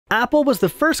Apple was the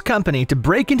first company to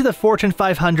break into the Fortune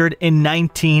 500 in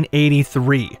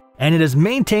 1983, and it has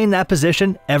maintained that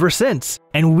position ever since,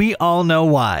 and we all know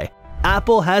why.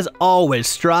 Apple has always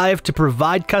strived to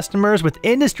provide customers with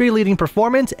industry-leading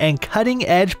performance and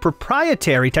cutting-edge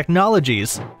proprietary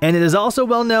technologies. And it is also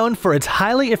well known for its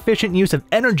highly efficient use of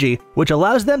energy, which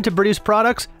allows them to produce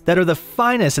products that are the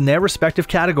finest in their respective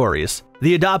categories.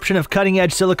 The adoption of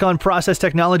cutting-edge silicon process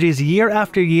technologies year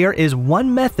after year is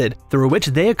one method through which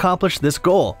they accomplish this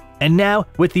goal. And now,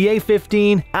 with the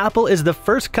A15, Apple is the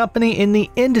first company in the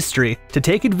industry to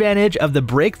take advantage of the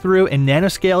breakthrough in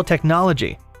nanoscale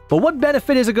technology. But what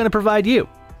benefit is it going to provide you?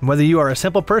 Whether you are a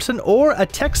simple person or a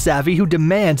tech-savvy who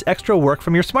demands extra work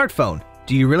from your smartphone.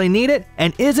 Do you really need it?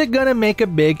 And is it going to make a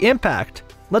big impact?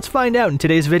 Let's find out in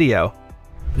today's video.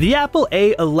 The Apple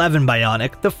A15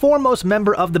 Bionic, the foremost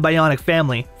member of the Bionic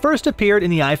family, first appeared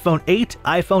in the iPhone 8,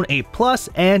 iPhone 8 Plus,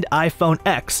 and iPhone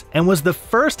X, and was the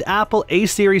first Apple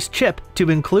A-series chip to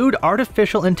include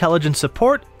artificial intelligence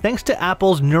support thanks to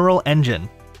Apple's Neural Engine.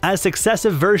 As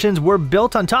successive versions were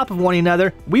built on top of one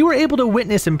another, we were able to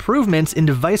witness improvements in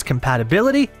device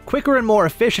compatibility, quicker and more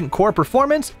efficient core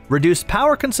performance, reduced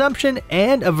power consumption,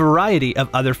 and a variety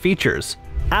of other features.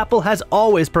 Apple has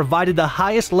always provided the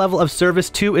highest level of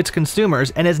service to its consumers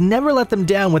and has never let them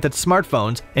down with its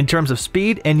smartphones in terms of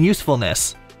speed and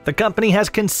usefulness. The company has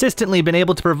consistently been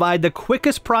able to provide the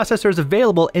quickest processors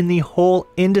available in the whole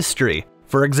industry.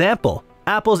 For example,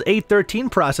 Apple's A13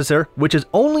 processor, which is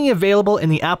only available in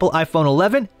the Apple iPhone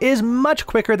 11, is much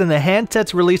quicker than the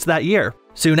handsets released that year.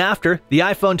 Soon after, the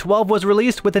iPhone 12 was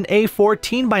released with an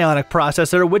A14 Bionic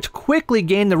processor, which quickly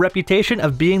gained the reputation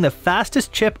of being the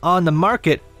fastest chip on the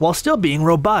market while still being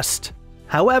robust.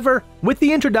 However, with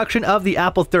the introduction of the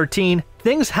Apple 13,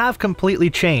 things have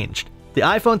completely changed. The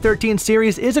iPhone 13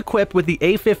 series is equipped with the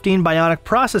A15 Bionic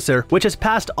processor, which has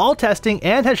passed all testing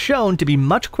and has shown to be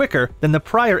much quicker than the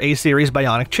prior A-series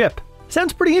Bionic chip.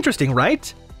 Sounds pretty interesting,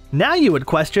 right? Now you would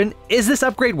question, is this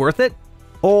upgrade worth it?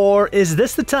 Or is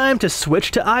this the time to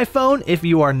switch to iPhone if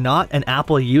you are not an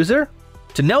Apple user?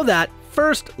 To know that,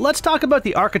 first, let's talk about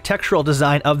the architectural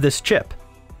design of this chip.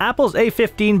 Apple's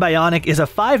A15 Bionic is a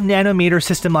 5nm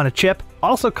system on a chip,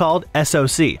 also called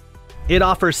SoC. It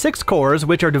offers 6 cores,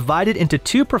 which are divided into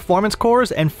 2 performance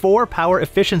cores and 4 power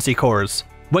efficiency cores.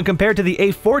 When compared to the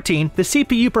A14, the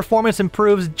CPU performance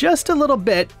improves just a little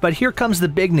bit, but here comes the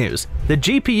big news. The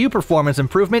GPU performance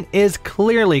improvement is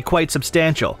clearly quite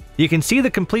substantial. You can see the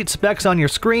complete specs on your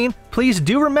screen. Please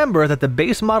do remember that the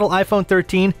base model iPhone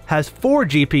 13 has 4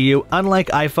 GPU, unlike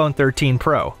iPhone 13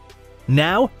 Pro.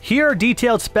 Now, here are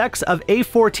detailed specs of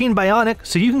A14 Bionic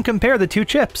so you can compare the two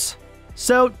chips.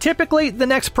 So typically, the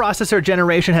next processor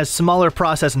generation has smaller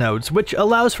process nodes, which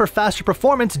allows for faster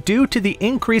performance due to the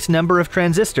increased number of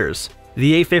transistors.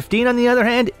 The A15, on the other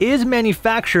hand, is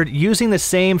manufactured using the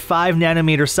same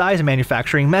 5nm size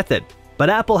manufacturing method. But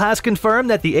Apple has confirmed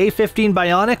that the A15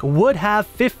 Bionic would have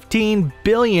 15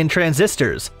 billion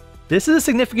transistors. This is a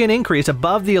significant increase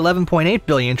above the 11.8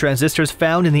 billion transistors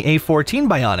found in the A14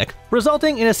 Bionic,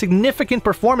 resulting in a significant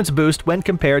performance boost when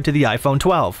compared to the iPhone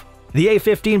 12. The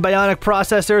A15 Bionic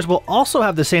processors will also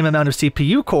have the same amount of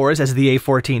CPU cores as the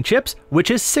A14 chips, which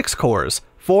is 6 cores,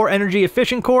 4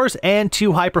 energy-efficient cores, and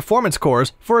 2 high-performance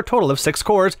cores, for a total of 6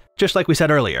 cores, just like we said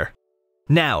earlier.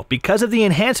 Now, because of the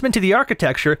enhancement to the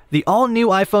architecture, the all-new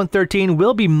iPhone 13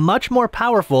 will be much more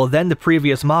powerful than the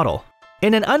previous model.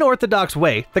 In an unorthodox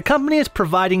way, the company is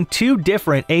providing 2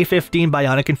 different A15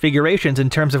 Bionic configurations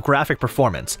in terms of graphic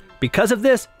performance. Because of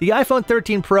this, the iPhone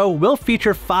 13 Pro will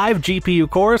feature 5 GPU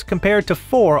cores compared to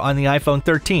 4 on the iPhone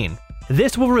 13.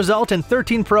 This will result in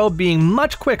 13 Pro being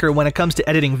much quicker when it comes to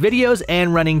editing videos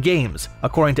and running games.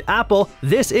 According to Apple,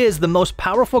 this is the most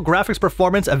powerful graphics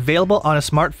performance available on a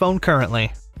smartphone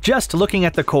currently. Just looking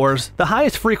at the cores, the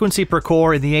highest frequency per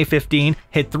core in the A15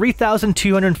 hit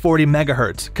 3,240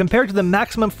 MHz, compared to the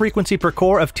maximum frequency per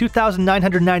core of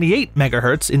 2,998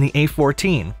 MHz in the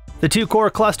A14. The 2-core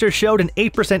cluster showed an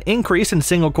 8% increase in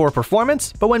single-core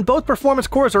performance, but when both performance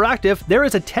cores are active, there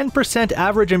is a 10%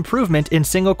 average improvement in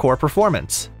single-core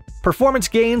performance. Performance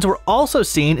gains were also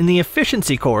seen in the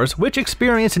efficiency cores, which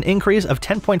experienced an increase of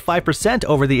 10.5%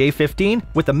 over the A15,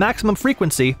 with a maximum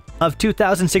frequency of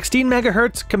 2,016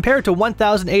 MHz compared to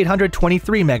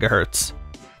 1,823 MHz.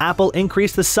 Apple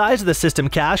increased the size of the system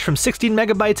cache from 16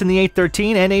 MB in the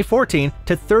A13 and A14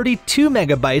 to 32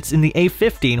 MB in the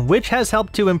A15, which has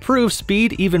helped to improve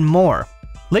speed even more.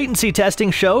 Latency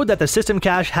testing showed that the system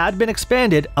cache had been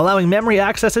expanded, allowing memory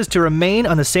accesses to remain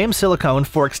on the same silicone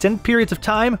for extended periods of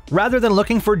time rather than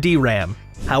looking for DRAM.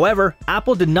 However,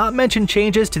 Apple did not mention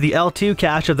changes to the L2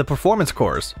 cache of the performance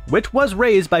cores, which was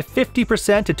raised by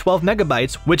 50% to 12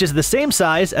 megabytes, which is the same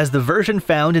size as the version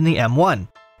found in the M1.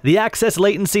 The access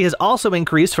latency has also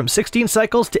increased from 16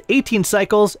 cycles to 18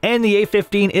 cycles, and the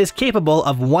A15 is capable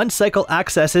of 1-cycle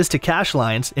accesses to cache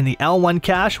lines in the L1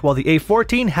 cache, while the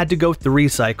A14 had to go 3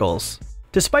 cycles.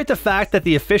 Despite the fact that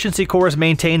the efficiency cores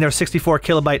maintain their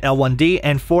 64KB L1D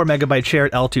and 4MB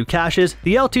shared L2 caches,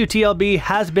 the L2 TLB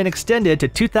has been extended to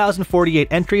 2048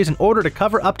 entries in order to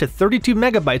cover up to 32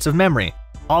 megabytes of memory.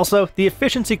 Also, the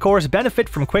efficiency cores benefit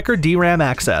from quicker DRAM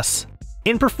access.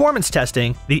 In performance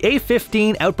testing, the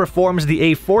A15 outperforms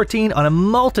the A14 on a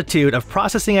multitude of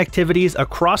processing activities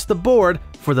across the board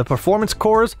for the performance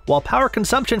cores, while power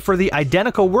consumption for the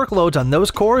identical workloads on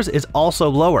those cores is also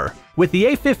lower. With the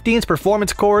A15's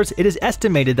performance cores, it is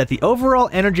estimated that the overall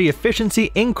energy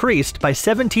efficiency increased by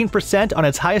 17% on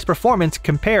its highest performance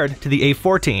compared to the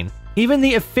A14. Even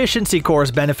the efficiency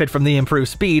cores benefit from the improved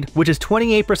speed, which is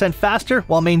 28% faster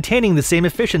while maintaining the same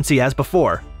efficiency as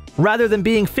before. Rather than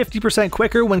being 50%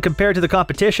 quicker when compared to the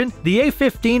competition, the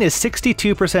A15 is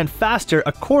 62% faster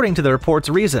according to the report's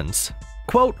reasons.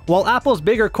 Quote, "While Apple's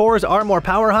bigger cores are more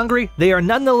power hungry, they are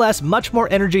nonetheless much more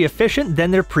energy efficient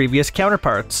than their previous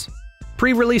counterparts."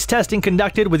 Pre-release testing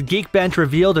conducted with Geekbench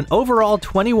revealed an overall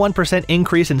 21%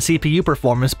 increase in CPU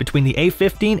performance between the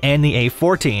A15 and the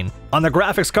A14. On the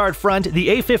graphics card front, the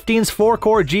A15's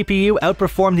 4-core GPU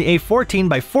outperformed the A14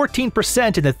 by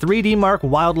 14% in the 3D Mark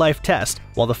Wildlife test,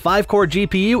 while the 5-core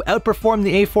GPU outperformed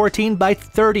the A14 by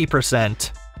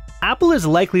 30%. Apple is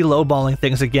likely lowballing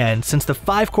things again, since the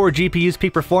 5-core GPU's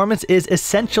peak performance is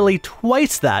essentially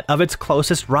twice that of its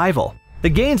closest rival. The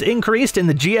gains increased in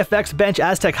the GFX Bench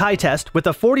Aztec High test, with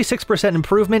a 46%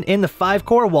 improvement in the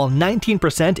 5-core while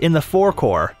 19% in the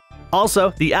 4-core.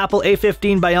 Also, the Apple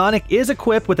A15 Bionic is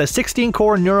equipped with a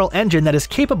 16-core neural engine that is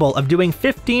capable of doing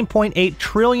 15.8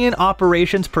 trillion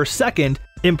operations per second,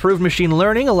 improved machine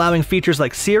learning allowing features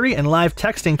like Siri and live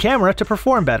texting camera to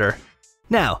perform better.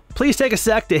 Now, please take a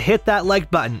sec to hit that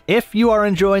like button. If you are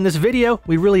enjoying this video,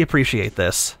 we really appreciate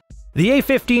this. The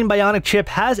A15 Bionic Chip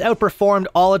has outperformed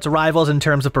all its rivals in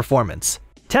terms of performance.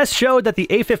 Tests showed that the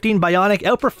A15 Bionic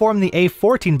outperformed the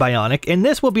A14 Bionic, and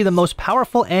this will be the most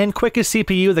powerful and quickest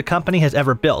CPU the company has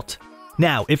ever built.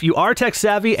 Now, if you are tech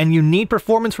savvy and you need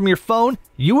performance from your phone,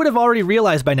 you would have already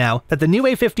realized by now that the new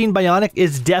A15 Bionic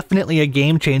is definitely a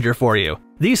game changer for you.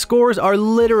 These scores are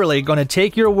literally going to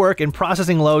take your work and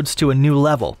processing loads to a new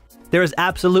level. There is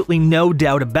absolutely no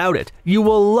doubt about it. You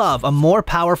will love a more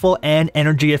powerful and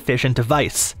energy efficient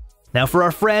device. Now, for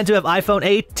our friends who have iPhone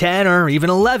 8, 10, or even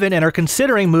 11 and are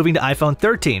considering moving to iPhone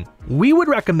 13, we would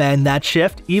recommend that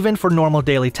shift even for normal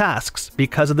daily tasks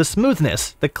because of the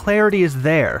smoothness. The clarity is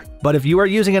there. But if you are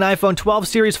using an iPhone 12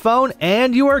 series phone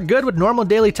and you are good with normal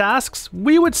daily tasks,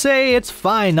 we would say it's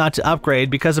fine not to upgrade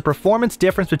because the performance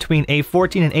difference between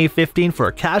A14 and A15 for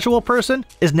a casual person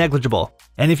is negligible.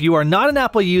 And if you are not an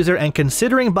Apple user and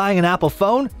considering buying an Apple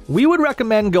phone, we would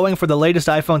recommend going for the latest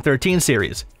iPhone 13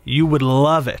 series. You would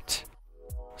love it.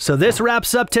 So this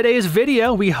wraps up today's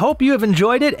video. We hope you have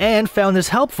enjoyed it and found this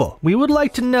helpful. We would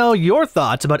like to know your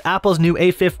thoughts about Apple's new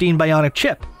A15 Bionic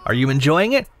Chip. Are you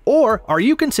enjoying it, or are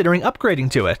you considering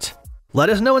upgrading to it? Let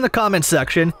us know in the comments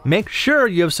section. Make sure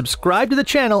you have subscribed to the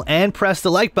channel and press the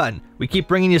like button. We keep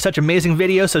bringing you such amazing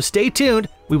videos, so stay tuned.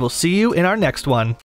 We will see you in our next one.